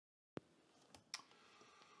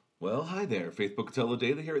Well, hi there. Faith Pocatello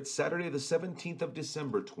Daily here. It's Saturday, the 17th of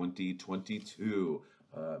December, 2022.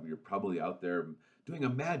 You're probably out there doing a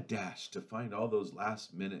mad dash to find all those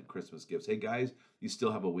last minute Christmas gifts. Hey, guys, you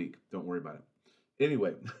still have a week. Don't worry about it.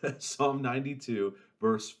 Anyway, Psalm 92,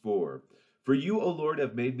 verse 4. For you, O Lord,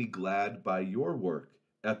 have made me glad by your work.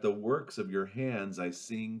 At the works of your hands I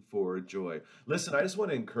sing for joy. Listen, I just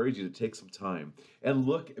want to encourage you to take some time and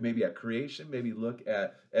look maybe at creation, maybe look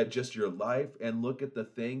at just your life and look at the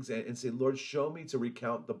things and say, Lord, show me to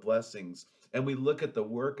recount the blessings. And we look at the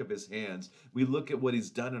work of his hands. We look at what he's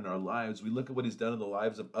done in our lives. We look at what he's done in the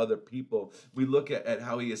lives of other people. We look at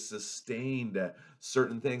how he has sustained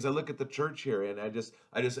certain things. I look at the church here and I just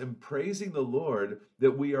am praising the Lord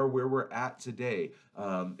that we are where we're at today.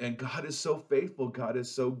 And God is so faithful. God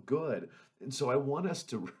is so good. And so I want us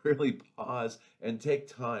to really pause and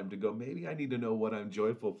take time to go, maybe I need to know what I'm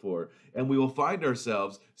joyful for. And we will find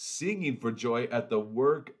ourselves singing for joy at the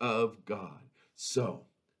work of God. So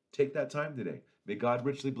take that time today. May God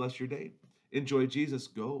richly bless your day. Enjoy Jesus.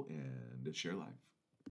 Go and share life.